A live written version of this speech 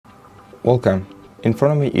Welcome! In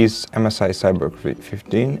front of me is MSI Cyborg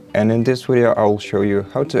 15, and in this video I will show you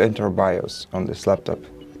how to enter BIOS on this laptop.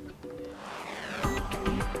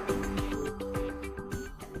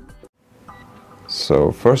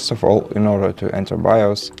 So first of all, in order to enter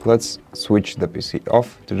BIOS, let's switch the PC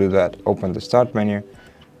off. To do that, open the Start menu,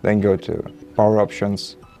 then go to Power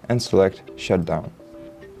Options and select Shutdown.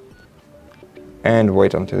 And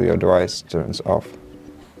wait until your device turns off.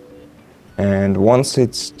 And once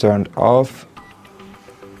it's turned off,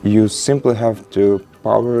 you simply have to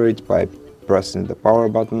power it by pressing the power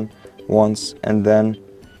button once and then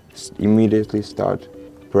immediately start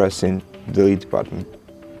pressing delete button.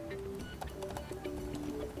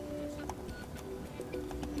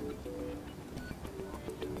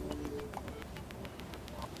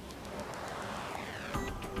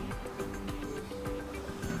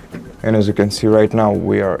 And as you can see right now,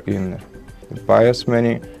 we are in the BIOS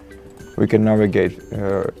menu. We can navigate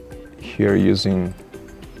here using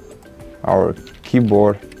our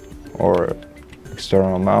keyboard or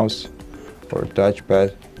external mouse or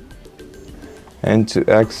touchpad. And to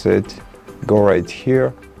exit, go right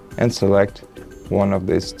here and select one of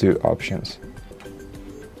these two options.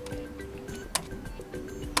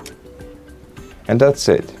 And that's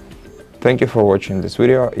it. Thank you for watching this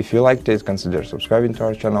video. If you liked it, consider subscribing to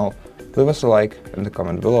our channel, leave us a like and a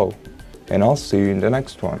comment below. And I'll see you in the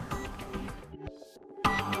next one.